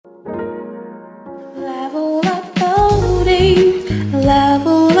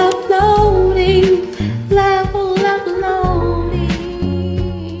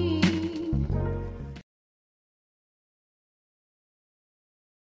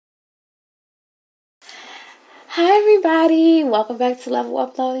Hi everybody, welcome back to Level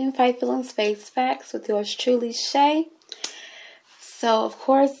Uploading Fight Feelings Face Facts with yours truly, Shay. So of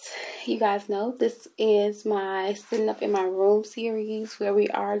course, you guys know this is my Sitting Up in My Room series where we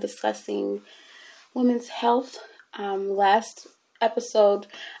are discussing women's health. Last episode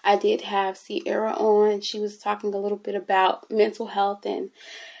I did have 𝗬𝗲 on, and she was talking a little bit about mental health and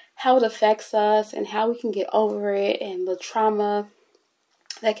how it affects us and how we can get over it, and the trauma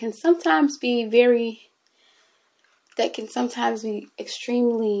that can sometimes be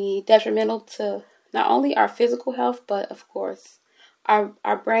extremely detrimental to not only our physical health, but of course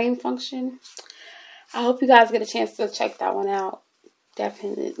our brain function. I hope you guys get a chance to check that one out.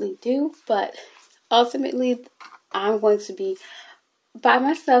 Definitely do. But ultimately, I'm going to be by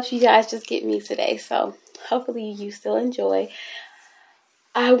myself. You guys just get me today. So hopefully you still enjoy.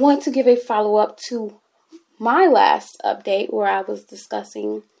 I want to give a follow-up to my last update where I was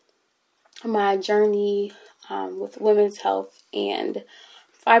discussing my journey with women's health and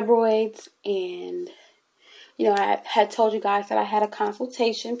fibroids, and I had told you guys that I had a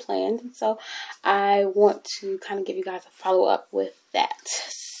consultation planned, and so I want to kind of give you guys a follow-up with that.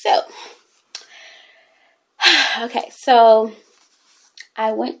 So so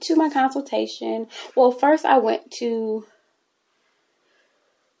I went to my consultation. Well, first I went to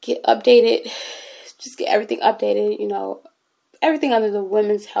get updated, just get everything updated, everything under the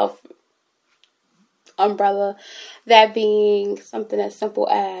women's health umbrella, that being something as simple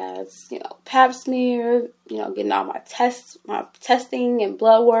as pap smear, getting all my testing and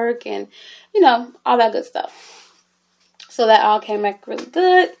blood work, and all that good stuff. So that all came back really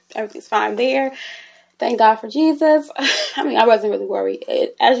good. Everything's fine there. Thank God for Jesus. I mean, I wasn't really worried.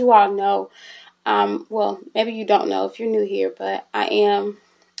 As you all know, well, maybe you don't know if you're new here, but I am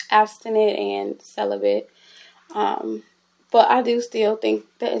abstinent and celibate. But I do still think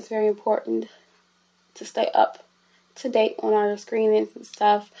that it's very important to stay up to date on our screenings and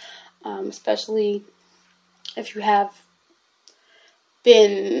stuff, especially if you have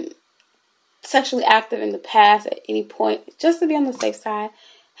been sexually active in the past at any point, just to be on the safe side.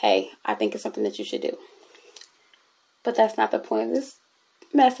 Hey, I think it's something that you should do. But that's not the point of this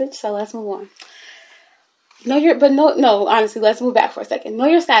message, so let's move on. Honestly, let's move back for a second. Know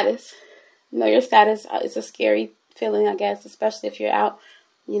your status. Know your status. It's a scary feeling, I guess, especially if you're out,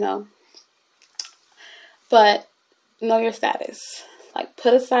 But know your status. Like,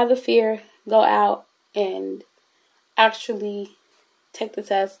 put aside the fear, go out and actually take the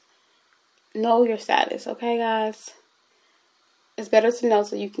test. Know your status, okay, guys? It's better to know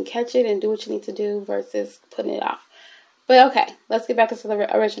so you can catch it and do what you need to do versus putting it off. But okay, let's get back into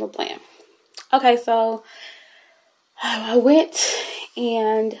the original plan. Okay, so I went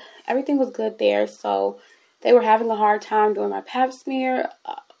and everything was good there. So they were having a hard time doing my pap smear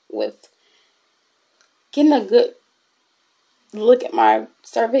with getting a good look at my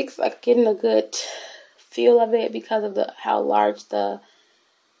cervix, like getting a good feel of it because of how large the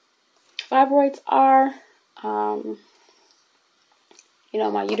fibroids are.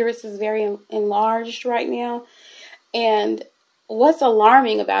 My uterus is very enlarged right now. And what's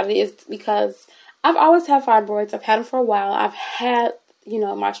alarming about it is because I've always had fibroids. I've had them for a while. I've had,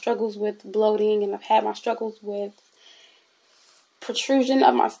 my struggles with bloating, and I've had my struggles with protrusion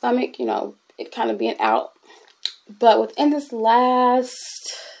of my stomach, it kind of being out. But within this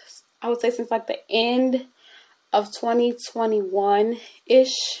last, I would say since like the end of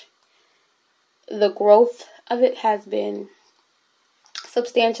 2021-ish, the growth of it has been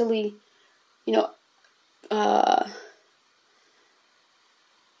substantially,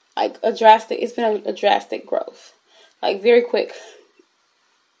 it's been a drastic growth. Like, very quick.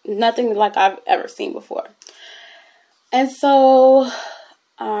 Nothing like I've ever seen before. And so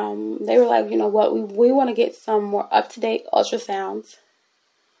they were like, you know what, we want to get some more up-to-date ultrasounds.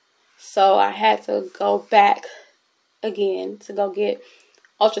 So I had to go back again to go get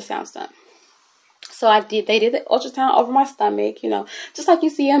ultrasounds done. So they did the ultrasound over my stomach, just like you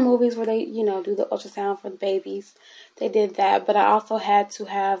see in movies where they, do the ultrasound for the babies. They did that, but I also had to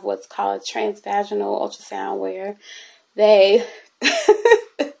have what's called a transvaginal ultrasound, where they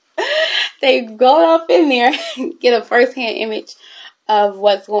they go up in there and get a first-hand image of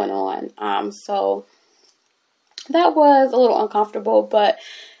what's going on. So that was a little uncomfortable, but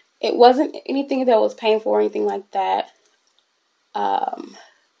it wasn't anything that was painful or anything like that.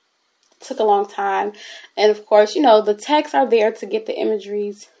 Took a long time. And of course, the techs are there to get the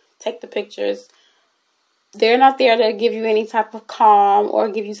imageries, take the pictures. They're not there to give you any type of calm or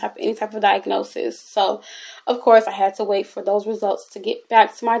give you any type of diagnosis. So, of course, I had to wait for those results to get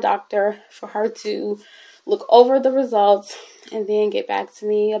back to my doctor, for her to look over the results and then get back to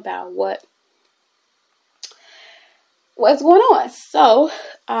me about what what's going on. So,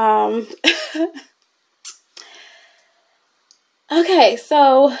 okay,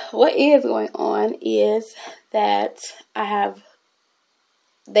 so what is going on is that I have,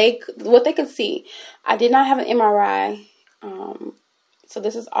 what they could see, I did not have an MRI, so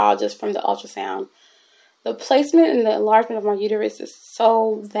this is all just from the ultrasound. The placement and the enlargement of my uterus is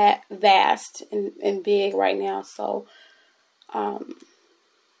so that vast and big right now, so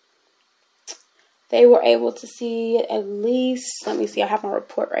they were able to see at least, let me see, I have my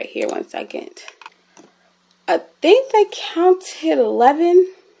report right here, 1 second. I think they counted 11.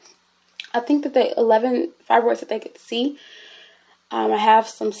 I think that they 11 fibroids that they could see. I have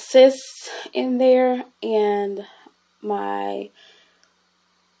some cysts in there, and my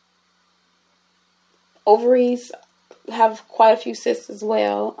ovaries have quite a few cysts as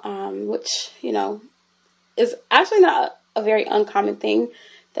well, which, you know, is actually not a very uncommon thing.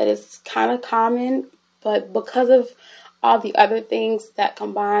 That is kind of common, but because of all the other things that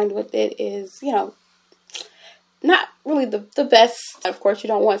combined with it is, you know, not really the best. Of course, you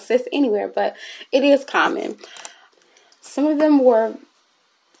don't want cysts anywhere, but it is common. Some of them were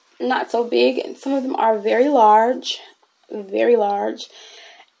not so big, and some of them are very large,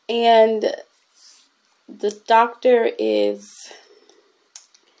 and the doctor is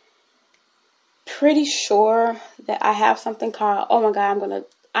pretty sure that I have something called, oh my God,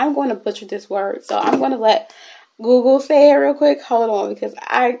 I'm going to butcher this word, so I'm going to let Google say it real quick. Hold on, because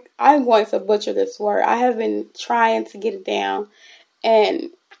I'm going to butcher this word. I have been trying to get it down, and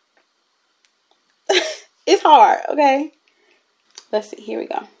it's hard, okay? Let's see, here we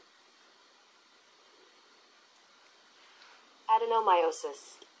go.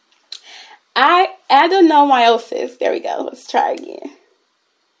 Adenomyosis. Adenomyosis. There we go. Let's try again.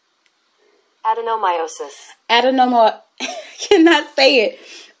 Adenomyosis. I cannot say it.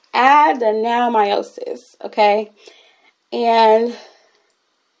 Adenomyosis. Okay. And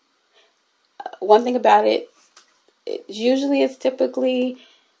one thing about it, it's typically,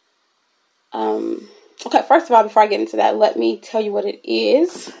 okay, first of all, before I get into that, let me tell you what it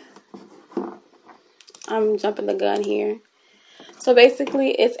is. I'm jumping the gun here. So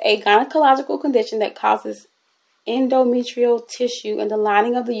basically, it's a gynecological condition that causes endometrial tissue in the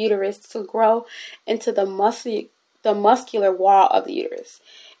lining of the uterus to grow into the muscular wall of the uterus.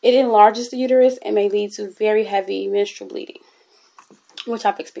 It enlarges the uterus and may lead to very heavy menstrual bleeding, which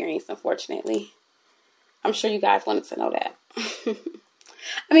I've experienced, unfortunately. I'm sure you guys wanted to know that.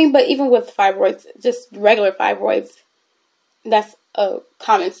 I mean, but even with fibroids, just regular fibroids, that's a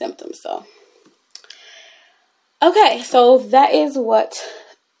common symptom, so. Okay, so that is what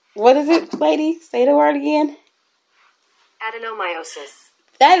is it, lady? Say the word again. Adenomyosis.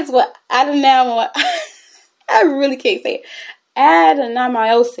 That is what I really can't say it.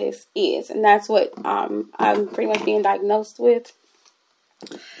 Adenomyosis is, and that's what I'm pretty much being diagnosed with.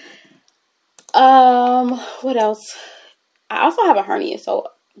 What else? I also have a hernia, so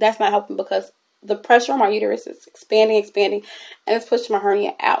that's not helping because the pressure on my uterus is expanding, and it's pushing my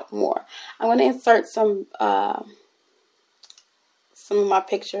hernia out more. I'm going to insert some of my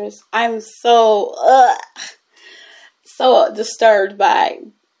pictures. I'm so disturbed by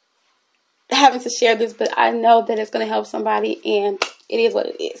having to share this, but I know that it's going to help somebody, and it is what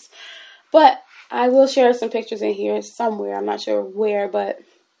it is. But I will share some pictures in here somewhere. I'm not sure where, but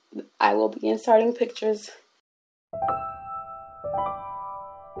I will be inserting pictures.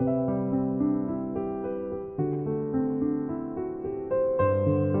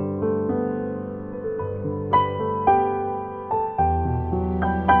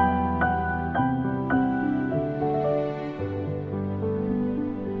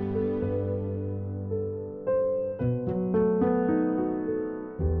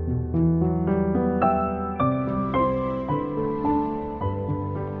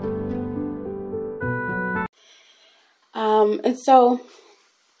 And so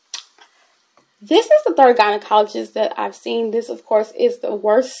this is the third gynecologist that I've seen. This, of course, is the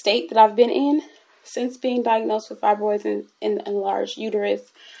worst state that I've been in since being diagnosed with fibroids and enlarged uterus.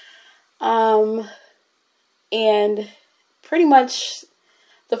 And pretty much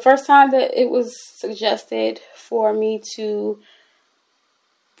the first time that it was suggested for me to,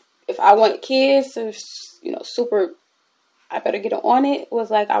 if I want kids, or, you know, I better get on it, was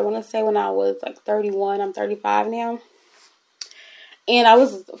like, I want to say when I was like 31, I'm 35 now. And I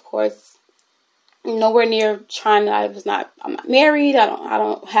was, of course, nowhere near trying. I'm not married. I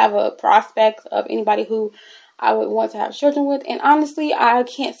don't have a prospect of anybody who I would want to have children with. And honestly, I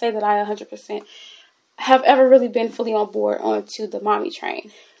can't say that I 100% have ever really been fully on board onto the mommy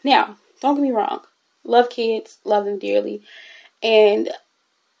train. Now, don't get me wrong. Love kids, love them dearly. And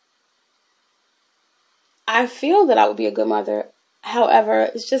I feel that I would be a good mother. However,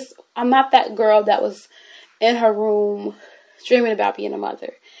 it's just, I'm not that girl that was in her room dreaming about being a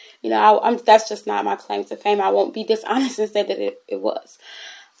mother. You know, that's just not my claim to fame. I won't be dishonest and say that it was.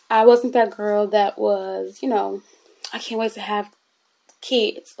 I wasn't that girl that was, you know, I can't wait to have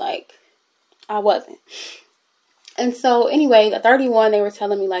kids. Like, I wasn't. And so, anyway, at 31, they were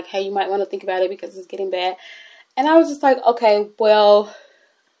telling me, like, hey, you might want to think about it because it's getting bad. And I was just like, okay, well,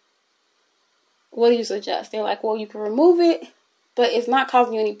 what do you suggest? They're like, well, you can remove it, but it's not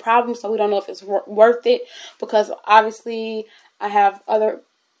causing you any problems, so we don't know if it's worth it, because obviously I have other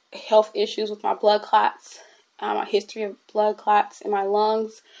health issues with my blood clots, a history of blood clots in my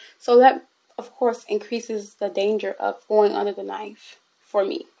lungs. So that, of course, increases the danger of going under the knife for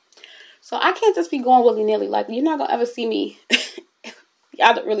me. So I can't just be going willy-nilly. Like, you're not going to ever see me.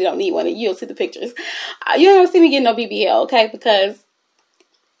 I really don't need one. You'll see the pictures. You're not going to see me getting no BBL, okay? Because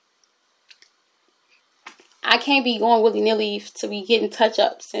I can't be going willy-nilly to be getting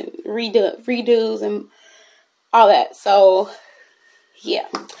touch-ups and redos and all that. So, yeah.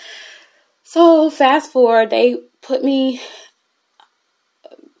 So, fast forward. They put me,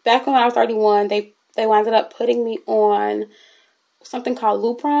 back when I was 31, they wound up putting me on something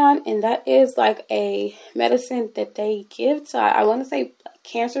called 𝗨𝗏, and that is like a medicine that they give to, I want to say,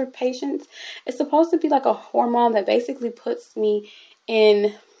 cancer patients. It's supposed to be like a hormone that basically puts me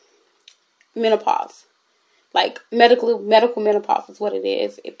in menopause. Like medical menopause is what it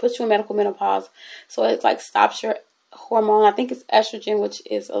is. It puts you in medical menopause. So it like stops your hormone. I think it's estrogen, which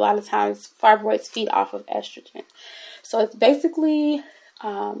is a lot of times fibroids feed off of estrogen. So it's basically,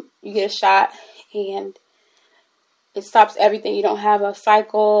 you get a shot and it stops everything. You don't have a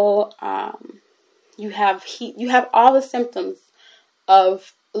cycle. You have heat. You have all the symptoms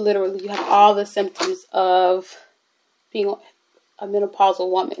of, literally, you have all the symptoms of being a menopausal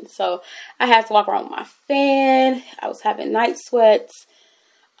woman. So I had to walk around with my fan. I was having night sweats,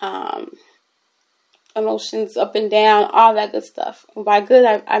 emotions up and down, all that good stuff. And by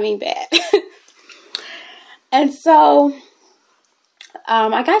good, I mean bad. And so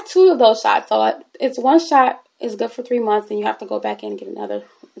I got 2 of those shots. So it's one shot is good for 3 months, and you have to go back in and get another.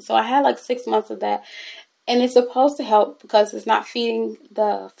 So I had like 6 months of that. And it's supposed to help because it's not feeding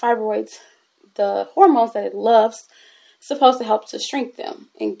the fibroids the hormones that it loves. It's supposed to help to shrink them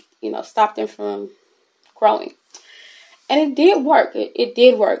and, you know, stop them from growing. And it did work. It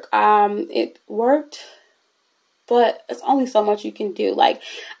did work. It worked, but it's only so much you can do. Like,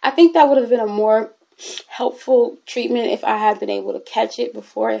 I think that would have been a more helpful treatment if I had been able to catch it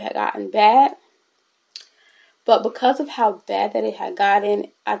before it had gotten bad. But because of how bad that it had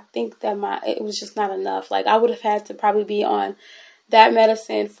gotten, I think that it was just not enough. Like, I would have had to probably be on that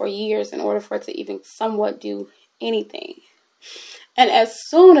medicine for years in order for it to even somewhat do anything. And as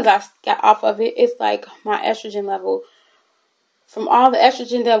soon as I got off of it, it's like my estrogen level, from all the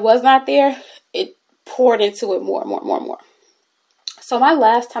estrogen that was not there, it poured into it more and more and more and more. So my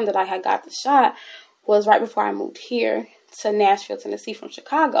last time that I had got the shot was right before I moved here to Nashville, Tennessee from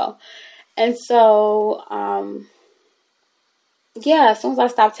Chicago. And so, yeah, as soon as I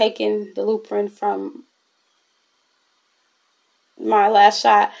stopped taking the 𝗨𝗏 from my last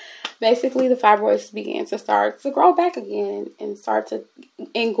shot, basically the fibroids began to start to grow back again and start to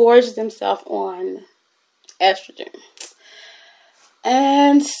engorge themselves on estrogen.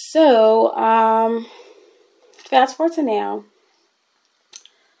 And so, fast forward to now.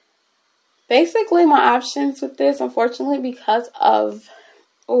 Basically, my options with this, unfortunately, because of,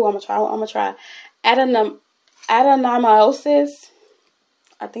 I'm gonna try adenomyosis.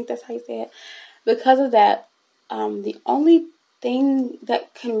 I think that's how you say it. Because of that, the only thing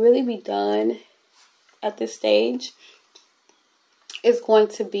that can really be done at this stage is going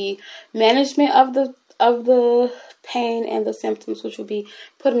to be management of the pain and the symptoms, which will be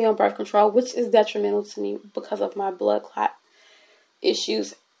putting me on birth control, which is detrimental to me because of my blood clot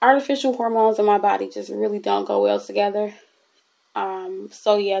issues. Artificial hormones in my body just really don't go well together.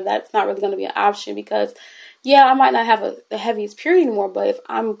 So yeah, that's not really going to be an option because, yeah, I might not have the heaviest period anymore, but if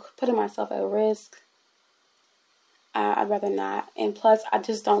I'm putting myself at risk, I'd rather not. And plus, I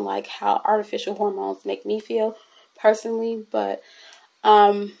just don't like how artificial hormones make me feel personally. But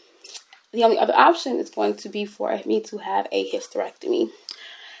the only other option is going to be for me to have a hysterectomy.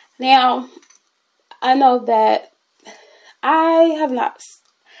 Now, I know that I had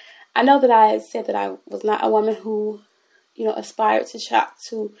said that I was not a woman who, you know, aspired to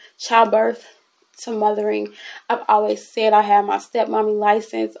childbirth, to mothering. I've always said I have my stepmommy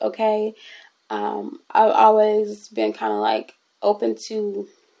license, okay? I've always been kind of like open to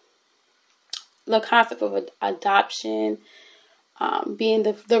the concept of adoption, being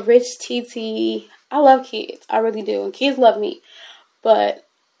the rich TT. I love kids. I really do. And kids love me. But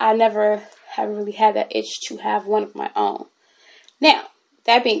I never have really had that itch to have one of my own. Now,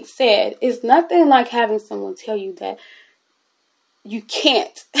 that being said, it's nothing like having someone tell you that you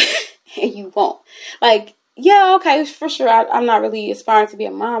can't and you won't. Like, yeah, okay, for sure, I'm not really aspiring to be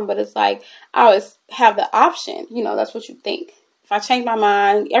a mom, but it's like, I always have the option. You know, that's what you think. If I change my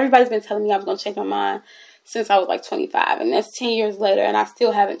mind, everybody's been telling me I was going to change my mind since I was like 25, and that's 10 years later, and I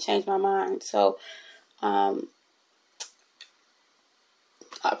still haven't changed my mind. So, I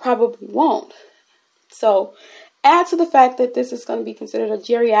probably won't. So, add to the fact that this is going to be considered a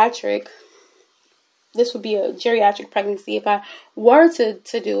geriatric. This would be a geriatric pregnancy if I were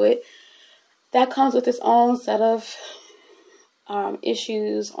to do it. That comes with its own set of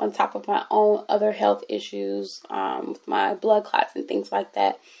issues on top of my own other health issues with my blood clots and things like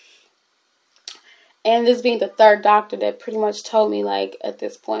that. And this being the third doctor that pretty much told me, like, at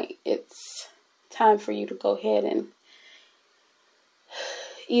this point, it's time for you to go ahead and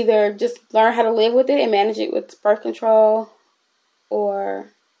either just learn how to live with it and manage it with birth control, or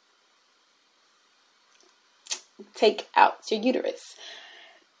take out your uterus.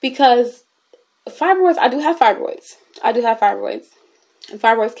 Because fibroids, I do have fibroids. And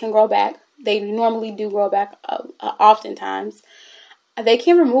fibroids can grow back. They normally do grow back oftentimes. They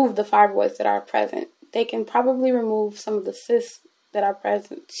can remove the fibroids that are present. They can probably remove some of the cysts that are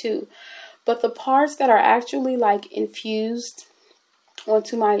present too. But the parts that are actually like infused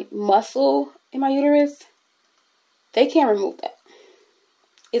onto my muscle in my uterus, they can't remove that.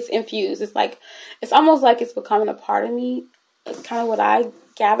 It's infused. It's like, it's almost like it's becoming a part of me. It's kind of what I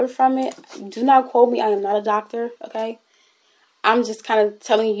gather from it. Do not quote me. I am not a doctor, okay? I'm just kind of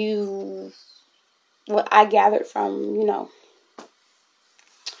telling you what I gathered from, you know,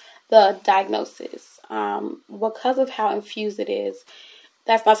 the diagnosis. Because of how infused it is,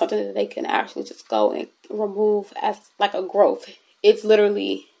 that's not something that they can actually just go and remove as like a growth. It's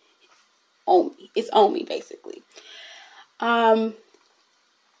literally on me. It's on me, basically. And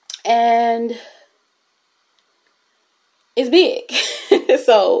it's big.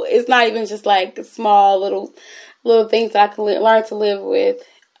 So it's not even just like small little things that I can learn to live with.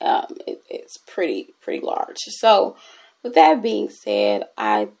 It's pretty large. So with that being said,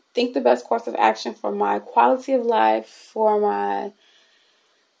 I think the best course of action for my quality of life, for my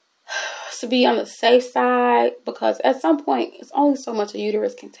to be on the safe side, because at some point it's only so much a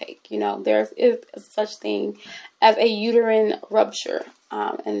uterus can take. You know, there is such thing as a uterine rupture,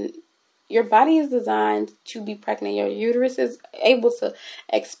 and your body is designed to be pregnant. Your uterus is able to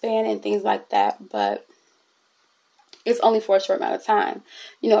expand and things like that, but it's only for a short amount of time.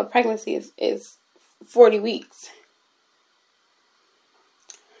 You know, a pregnancy is 40 weeks.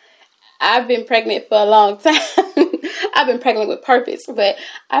 I've been pregnant for a long time. I've been pregnant with purpose, but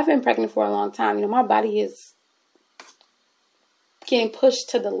I've been pregnant for a long time. You know, my body is getting pushed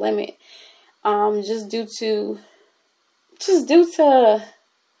to the limit, just due to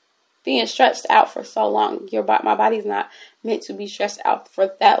being stretched out for so long. My body's not meant to be stretched out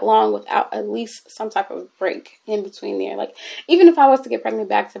for that long without at least some type of break in between there. Like, even if I was to get pregnant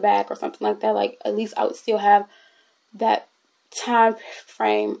back to back or something like that, like, at least I would still have that time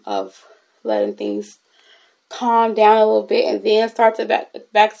frame of letting things calm down a little bit and then start to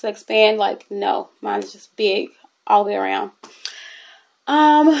back to expand. Like, no, mine is just big all the way around.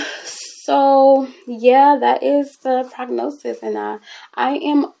 So yeah, that is the prognosis, and I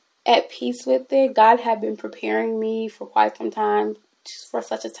am at peace with it. God had been preparing me for quite some time for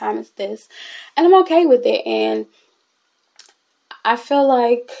such a time as this, and I'm okay with it. And I feel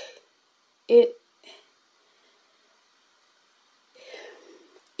like it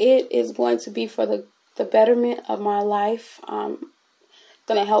is going to be for the betterment of my life. Going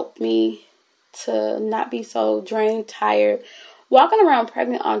to help me to not be so drained, tired. Walking around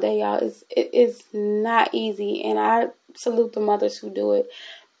pregnant all day, y'all, it is not easy, and I salute the mothers who do it.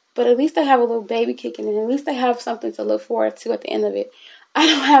 But at least they have a little baby kicking in. At least they have something to look forward to at the end of it. I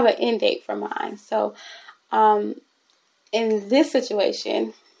don't have an end date for mine. So, in this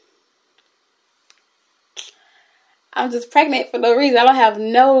situation, I'm just pregnant for no reason. I don't have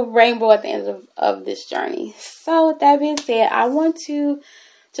no rainbow at the end of this journey. So, with that being said, I want to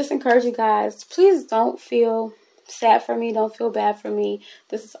just encourage you guys, please don't feel sad for me. Don't feel bad for me.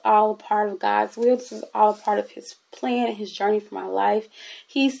 This is all a part of God's will. This is all a part of His plan and His journey for my life.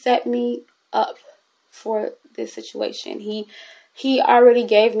 He set me up for this situation. He already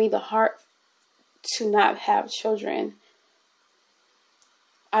gave me the heart to not have children.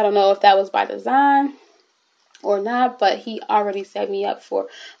 I don't know if that was by design. or not, but he already set me up for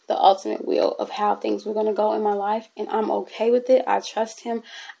the ultimate will of how things were going to go in my life, and I'm okay with it. I trust him.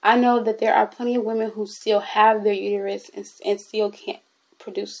 I know that there are plenty of women who still have their uterus and still can't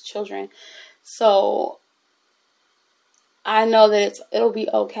produce children, so I know that it'll be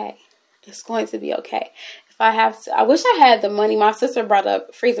okay. It's going to be okay. If I have to, I wish I had the money. My sister brought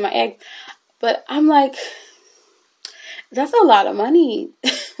up freezing my eggs, but I'm like, that's a lot of money.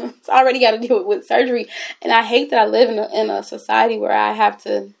 It's already got to deal with surgery. And I hate that I live in a society where I have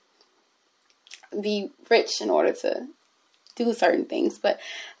to be rich in order to do certain things. But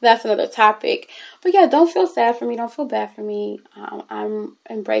that's another topic. But yeah, don't feel sad for me. Don't feel bad for me. I'm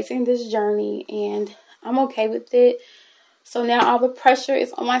embracing this journey and I'm okay with it. So now all the pressure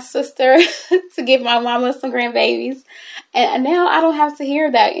is on my sister to give my mama some grandbabies. And now I don't have to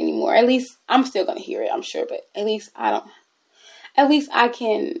hear that anymore. At least I'm still going to hear it, I'm sure. But at least I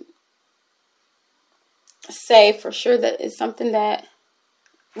can say for sure that it's something that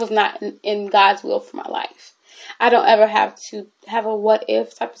was not in God's will for my life. I don't ever have to have a what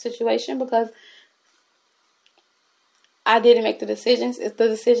if type of situation because I didn't make the decisions. The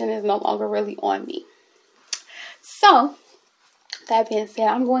decision is no longer really on me. So, that being said,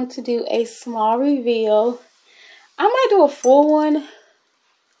 I'm going to do a small reveal. I might do a full one.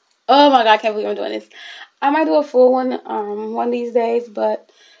 Oh my God, I can't believe I'm doing this. I might do a full one one of these days,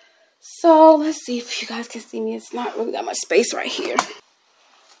 but so let's see if you guys can see me. It's not really that much space right here.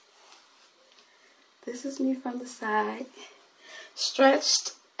 This is me from the side,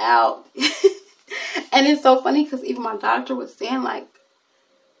 stretched out. And it's so funny because even my doctor was saying, like,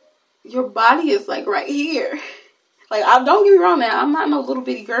 your body is like right here. Like, don't get me wrong now, I'm not no little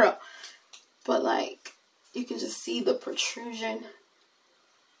bitty girl, but like you can just see the protrusion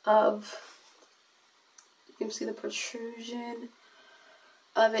of. You can see the protrusion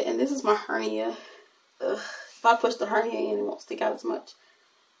of it, and this is my hernia. Ugh. If I push the hernia in, it won't stick out as much.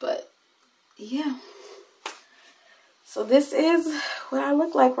 But yeah, so this is what I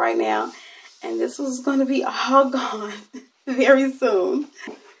look like right now, and this was going to be all gone very soon.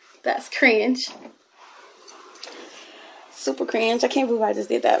 That's cringe. Super cringe. I can't believe I just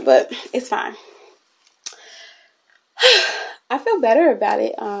did that, but it's fine. I feel better about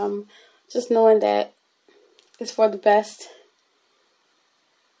it. Just knowing that it's for the best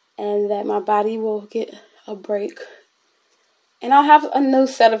and that my body will get a break. And I'll have a new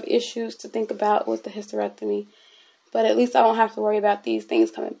set of issues to think about with the hysterectomy. But at least I don't have to worry about these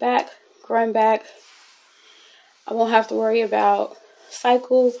things coming back, growing back. I won't have to worry about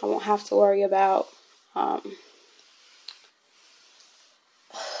cycles. I won't have to worry about,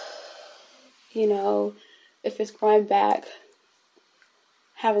 if it's growing back,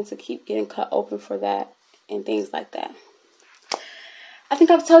 having to keep getting cut open for that and things like that. I think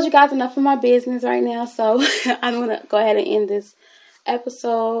I've told you guys enough of my business right now, so I'm going to go ahead and end this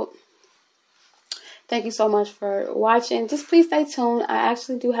episode. Thank you so much for watching. Just please stay tuned. I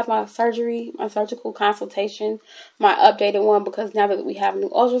actually do have my surgical consultation, my updated one, because now that we have new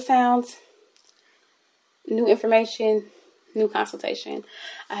ultrasounds, new information, new consultation,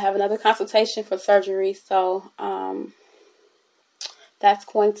 I have another consultation for surgery. So that's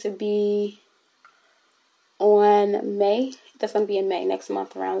going to be on May. That's going to be in May, next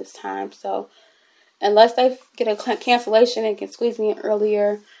month around this time. So unless they get a cancellation and can squeeze me in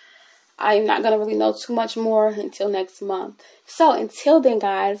earlier, I'm not going to really know too much more until next month. So until then,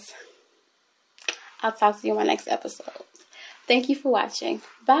 guys, I'll talk to you in my next episode. Thank you for watching.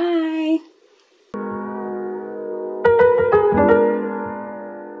 Bye.